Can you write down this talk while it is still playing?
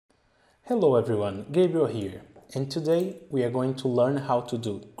Hello everyone, Gabriel here, and today we are going to learn how to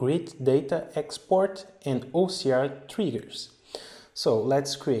do grid data export and OCR triggers. So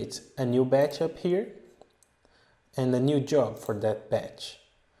let's create a new batch up here and a new job for that batch.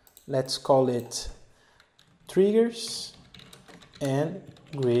 Let's call it triggers and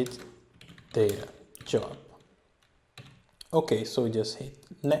grid data job. Okay, so just hit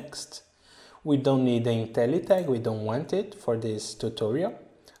next. We don't need the IntelliTag tag, we don't want it for this tutorial.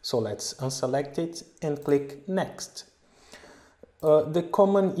 So let's unselect it and click next. The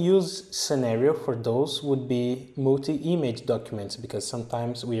common use scenario for those would be multi-image documents, because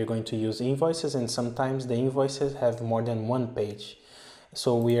sometimes we are going to use invoices and sometimes the invoices have more than one page.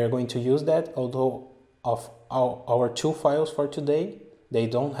 So we are going to use that, although of our two files for today, they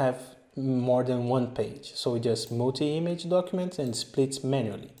don't have more than one page. So just multi-image documents and splits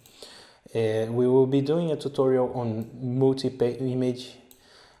manually. We will be doing a tutorial on multi-image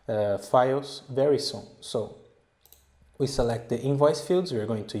files very soon. So we select the invoice fields. We're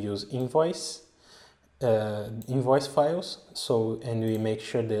going to use invoice files. So, and we make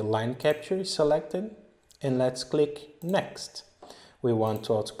sure the line capture is selected, and let's click next. We want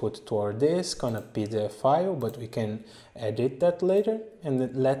to output to our disk on a PDF file, but we can edit that later. And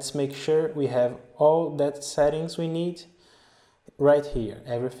then let's make sure we have all that settings we need right here.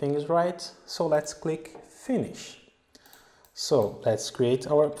 Everything is right. So let's click finish. So let's create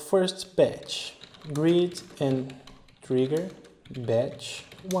our first batch, grid and trigger batch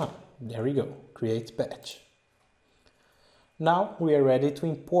 1. There we go, create batch. Now we are ready to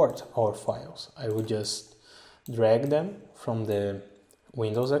import our files. I will just drag them from the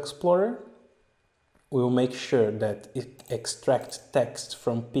Windows Explorer. We will make sure that extract text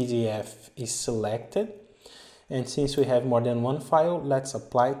from PDF is selected. And since we have more than one file, let's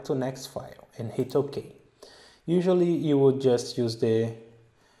apply to next file and hit OK. Usually you would just use the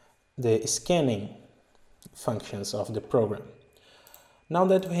scanning functions of the program. Now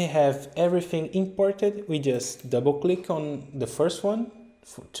that we have everything imported, we just double click on the first one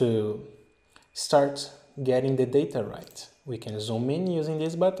to start getting the data right. We can zoom in using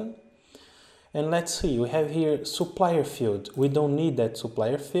this button. And let's see, we have here supplier field. We don't need that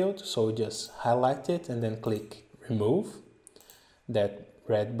supplier field, so just highlight it and then click remove, that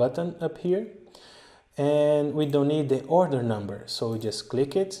red button up here. And we don't need the order number, so we just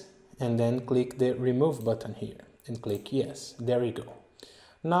click it and then click the remove button here and click yes. There we go.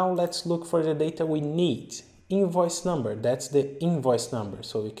 Now let's look for the data we need. Invoice number, that's the invoice number.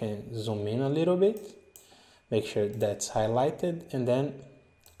 So we can zoom in a little bit, make sure that's highlighted, and then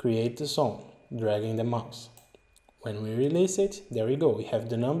create the zone, dragging the mouse. When we release it, there we go. We have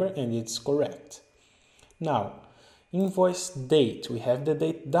the number and it's correct. Now, invoice date, we have the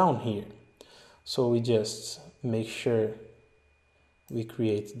date down here. So we just make sure we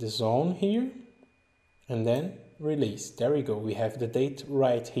create the zone here and then release. There we go. We have the date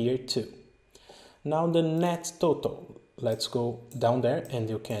right here too. Now the net total. Let's go down there and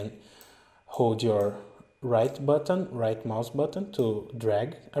you can hold your right mouse button to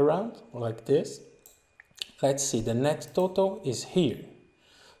drag around like this. Let's see, the net total is here.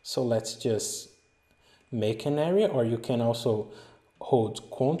 So let's just make an area, or you can also hold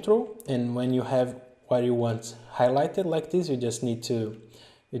Ctrl, and when you have what you want highlighted like this, you just need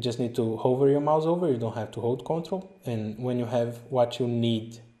to hover your mouse over. You don't have to hold Ctrl. And when you have what you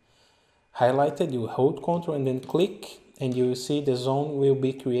need highlighted, you hold Ctrl and then click, and you will see the zone will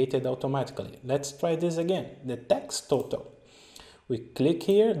be created automatically. Let's try this again. The text total. We click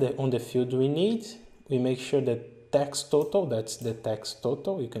here on the field we need. We make sure that text total, that's the text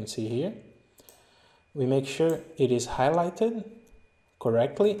total, you can see here. We make sure it is highlighted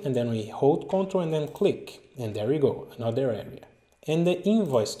correctly, and then we hold Ctrl and then click, and there we go, another area. And the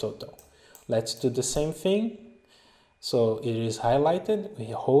invoice total, let's do the same thing. So it is highlighted,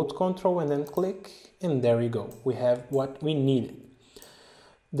 we hold Ctrl and then click, and there we go, we have what we needed.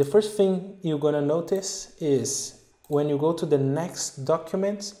 The first thing you're gonna notice is when you go to the next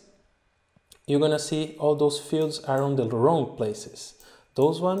document, you're gonna see all those fields are on the wrong places.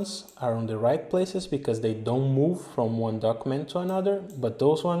 Those ones are on the right places because they don't move from one document to another, but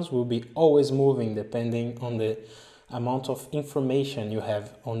those ones will be always moving depending on the amount of information you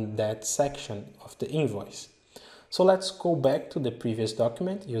have on that section of the invoice. So let's go back to the previous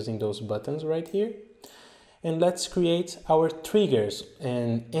document using those buttons right here, and let's create our triggers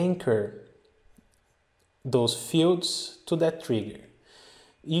and anchor those fields to that trigger.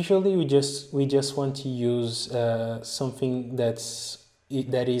 Usually we just want to use something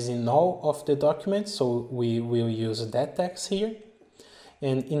that is in all of the documents, so we will use that text here.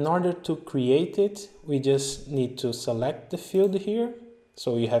 And in order to create it, we just need to select the field here.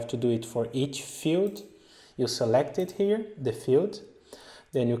 So you have to do it for each field. You select it here, the field,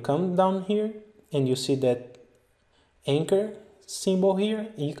 then you come down here and you see that anchor symbol here,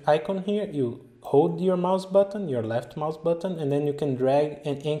 icon here. You hold your mouse button, your left mouse button, and then you can drag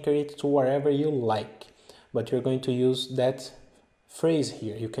and anchor it to wherever you like. But you're going to use that phrase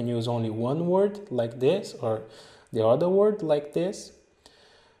here. You can use only one word like this or the other word like this,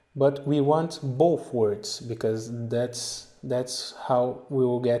 but we want both words because that's how we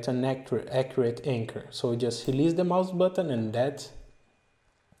will get an accurate anchor. So just release the mouse button and that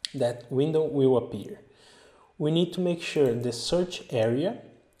window will appear. We need to make sure the search area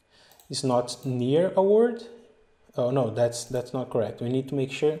is not near a word. Oh no, that's not correct. We need to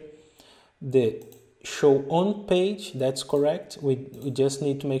make sure the show on page, that's correct. We just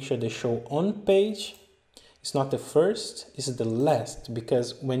need to make sure the show on page is not the first, it's the last,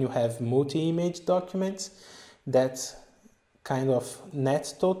 because when you have multi-image documents, that kind of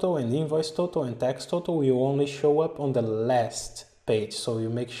net total and invoice total and tax total will only show up on the last page. So you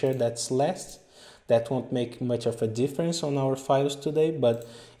make sure that's last. That won't make much of a difference on our files today, but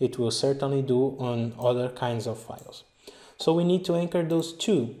it will certainly do on other kinds of files. So we need to anchor those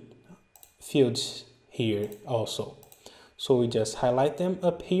two fields here also. So we just highlight them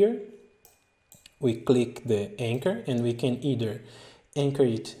up here. We click the anchor and we can either anchor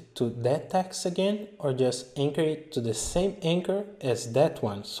it to that text again or just anchor it to the same anchor as that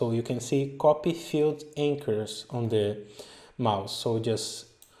one. So you can see copy field anchors on the mouse. So just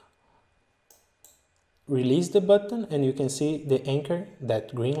release the button and you can see the anchor,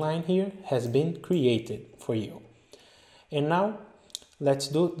 that green line here, has been created for you. And now let's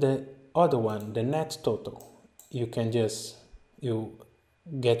do the other one, the net total. You can just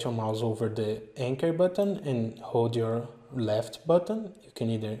get your mouse over the anchor button and hold your left button. You can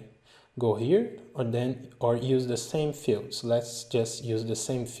either go here or use the same fields. Let's just use the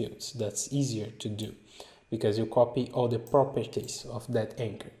same fields. That's easier to do because you copy all the properties of that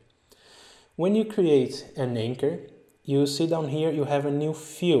anchor. When you create an anchor, you see down here you have a new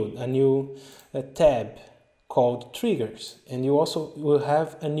field, a new tab called triggers, and you also will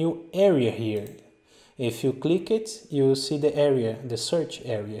have a new area here. If you click it, you see the area, the search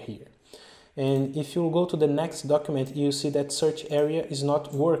area here. And if you go to the next document, you see that search area is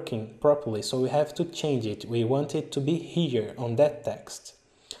not working properly, so we have to change it. We want it to be here on that text.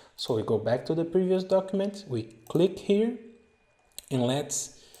 So we go back to the previous document, we click here, and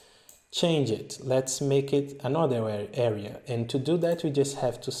let's change it. Let's make it another area. And to do that, we just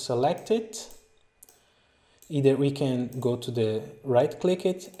have to select it. Either we can go to the right click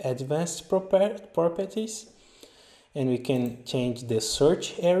it, advanced properties, and we can change the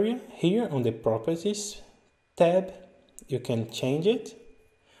search area here on the properties tab. You can change it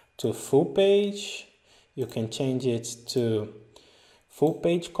to full page. You can change it to full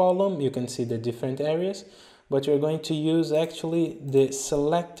page column. You can see the different areas, but we're going to use actually the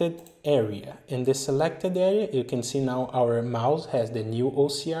selected area. In the selected area, you can see now our mouse has the new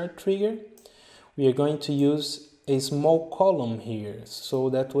OCR trigger. We are going to use a small column here, so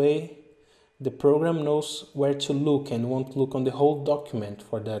that way the program knows where to look and won't look on the whole document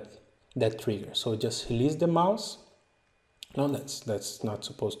for that trigger. So just release the mouse. No, that's not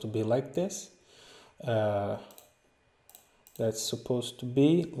supposed to be like this. That's supposed to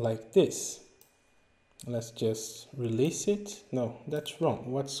be like this. Let's just release it. No, that's wrong.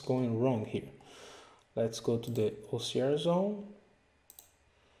 What's going wrong here? Let's go to the OCR zone.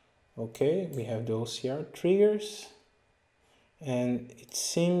 Okay, we have the OCR triggers, and it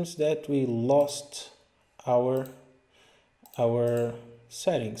seems that we lost our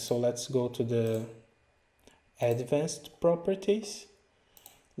settings. So let's go to the advanced properties.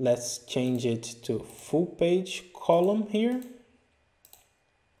 Let's change it to full page column here.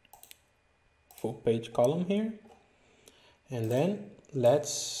 Full page column here. And then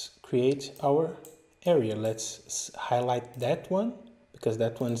let's create our area. Let's highlight that one, because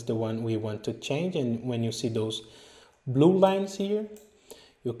that one's the one we want to change. And when you see those blue lines here,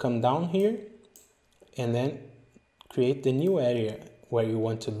 you come down here and then create the new area where you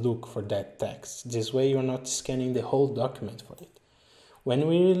want to look for that text. This way you're not scanning the whole document for it. When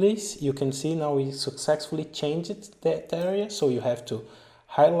we release, you can see now we successfully changed that area. So you have to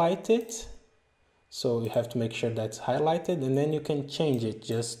highlight it. So you have to make sure that's highlighted, and then you can change it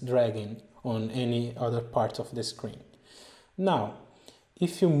just dragging on any other part of the screen. Now,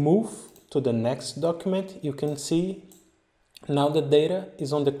 if you move to the next document, you can see now the data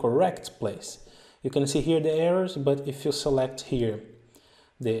is on the correct place. You can see here the errors, but if you select here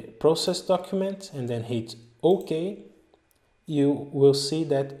the process document and then hit OK, you will see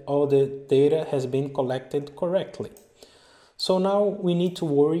that all the data has been collected correctly. So now we need to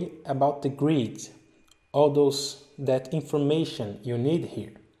worry about the grid, all that information you need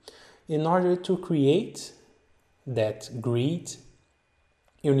here. In order to create that grid,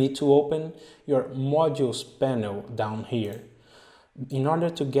 you need to open your modules panel down here. In order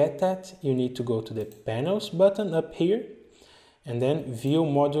to get that, you need to go to the panels button up here and then view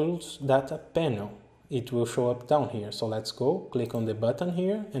modules data panel. It will show up down here. So let's go click on the button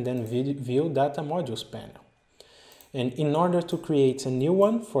here and then view data modules panel. And in order to create a new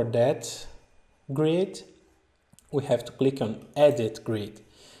one for that grid, we have to click on edit grid.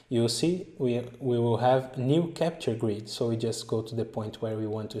 You'll see we will have a new capture grid. So we just go to the point where we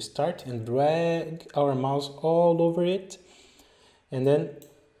want to start and drag our mouse all over it and then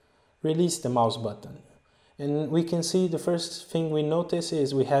release the mouse button. And we can see the first thing we notice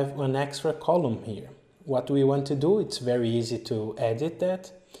is we have an extra column here. What we want to do, it's very easy to edit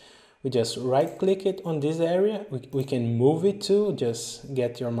that. We just right click it on this area. We can move it to, just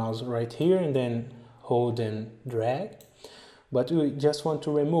get your mouse right here and then hold and drag. But we just want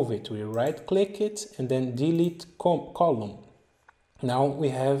to remove it. We right click it and then delete column. Now we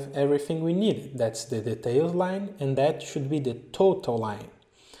have everything we need. That's the details line and that should be the total line.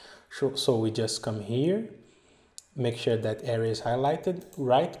 So we just come here, make sure that area is highlighted,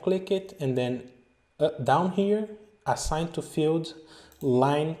 right click it and then down here, assign to field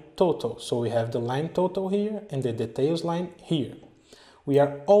line total. So we have the line total here and the details line here. We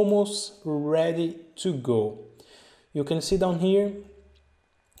are almost ready to go. You can see down here,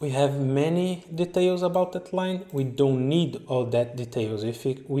 we have many details about that line. We don't need all that details. If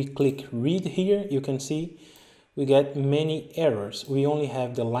we click read here, you can see we get many errors. We only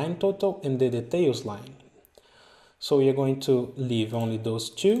have the line total and the details line. So we are going to leave only those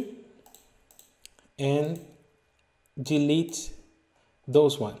two and delete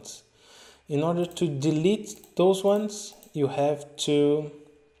those ones. In order to delete those ones, you have to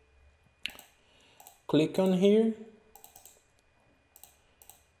click on here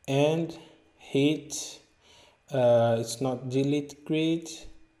and hit, it's not delete grid.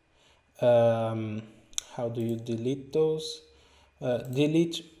 How do you delete those?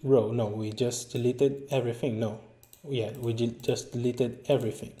 Delete row. No, we just deleted everything. No, yeah, we just deleted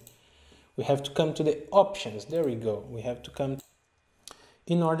everything. We have to come to the options. There we go. We have to come.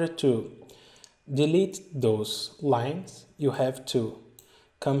 In order to delete those lines, you have to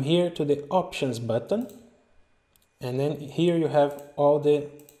come here to the options button. And then here you have all the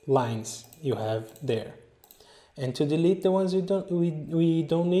lines you have there. And to delete the ones we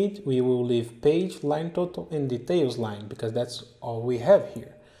don't need, we will leave page, line total, and details line because that's all we have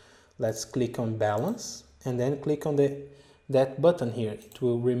here. Let's click on balance and then click on that button here. It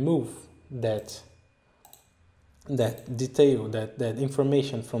will remove that detail, that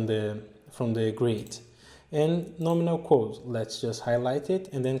information from the grid. And nominal code, let's just highlight it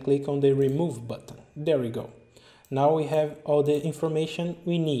and then click on the remove button. There we go. Now we have all the information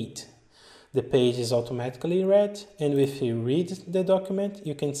we need. The page is automatically read, and if you read the document,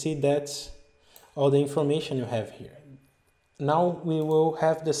 you can see that's all the information you have here. Now we will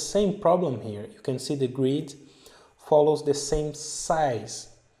have the same problem here. You can see the grid follows the same size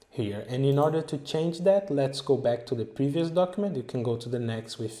here. And in order to change that, let's go back to the previous document. You can go to the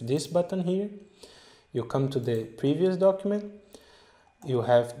next with this button here. You come to the previous document. You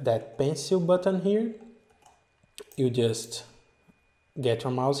have that pencil button here. You just get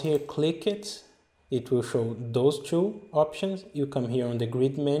your mouse here, click it. It will show those two options. You come here on the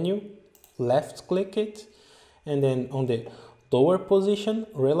grid menu, left click it, and then on the lower position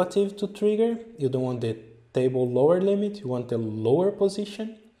relative to trigger, you don't want the table lower limit, you want the lower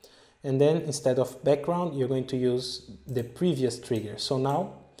position. And then instead of background, you're going to use the previous trigger. So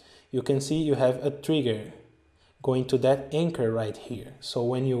now you can see you have a trigger going to that anchor right here. So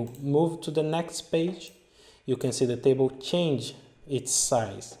when you move to the next page, you can see the table change its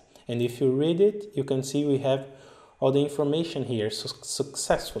size. And if you read it, you can see we have all the information here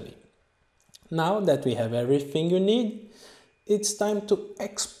successfully. Now that we have everything you need, it's time to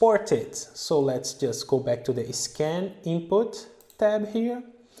export it. So let's just go back to the scan input tab here.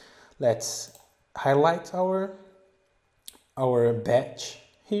 Let's highlight our batch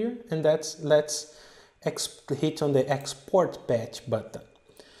here, and let's hit on the export batch button.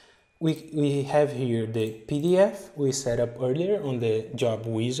 We have here the PDF we set up earlier on the job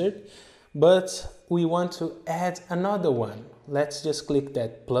wizard, but we want to add another one. Let's just click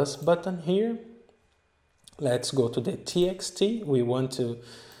that plus button here. Let's go to the TXT. We want to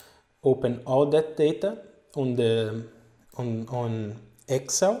open all that data on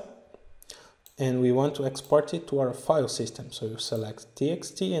Excel, and we want to export it to our file system. So you select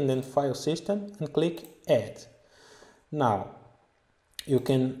TXT and then file system and click add. Now you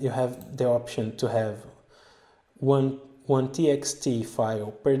have the option to have one txt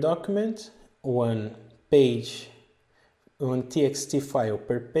file per document, one txt file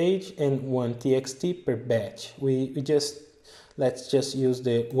per page, and one txt per batch. Let's just use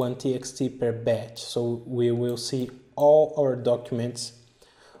the one txt per batch, so we will see all our documents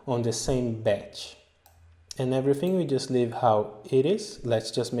on the same batch. And everything we just leave how it is.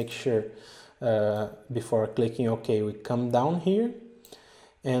 Let's just make sure before clicking OK, we come down here,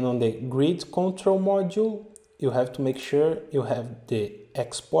 and on the grid control module you have to make sure you have the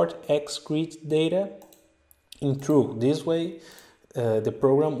export xGrid data in true. This way the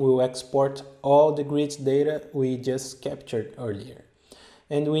program will export all the grid data we just captured earlier.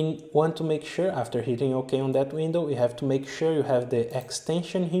 And we want to make sure, after hitting OK on that window, we have to make sure you have the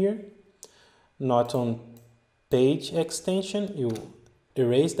extension here, not on page extension. You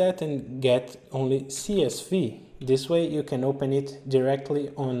erase that and get only CSV. This way you can open it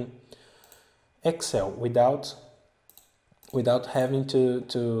directly on Excel without having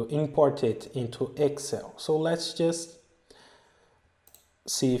to import it into Excel. So let's just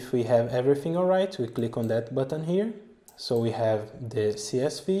see if we have everything all right. We click on that button here. So we have the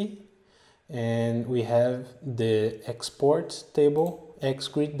CSV and we have the export table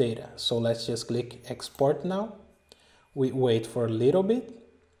xGrid data. So let's just click export now. We wait for a little bit,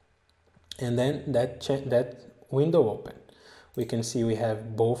 and then that window open. We can see we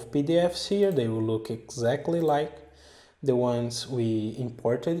have both PDFs here. They will look exactly like the ones we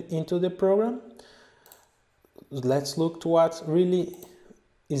imported into the program. Let's look to what really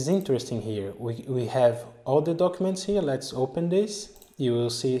is interesting here. We have all the documents here. Let's open this. You will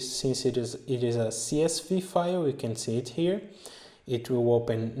see, since it is a CSV file, you can see it here. It will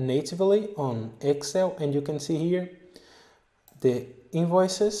open natively on Excel, and you can see here the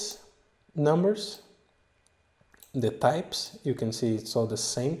invoices, numbers, the types. You can see it's all the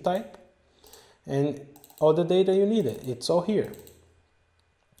same type, and all the data you needed, it's all here.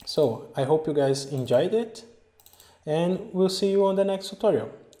 So I hope you guys enjoyed it, and we'll see you on the next tutorial.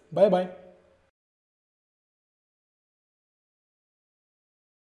 Bye bye.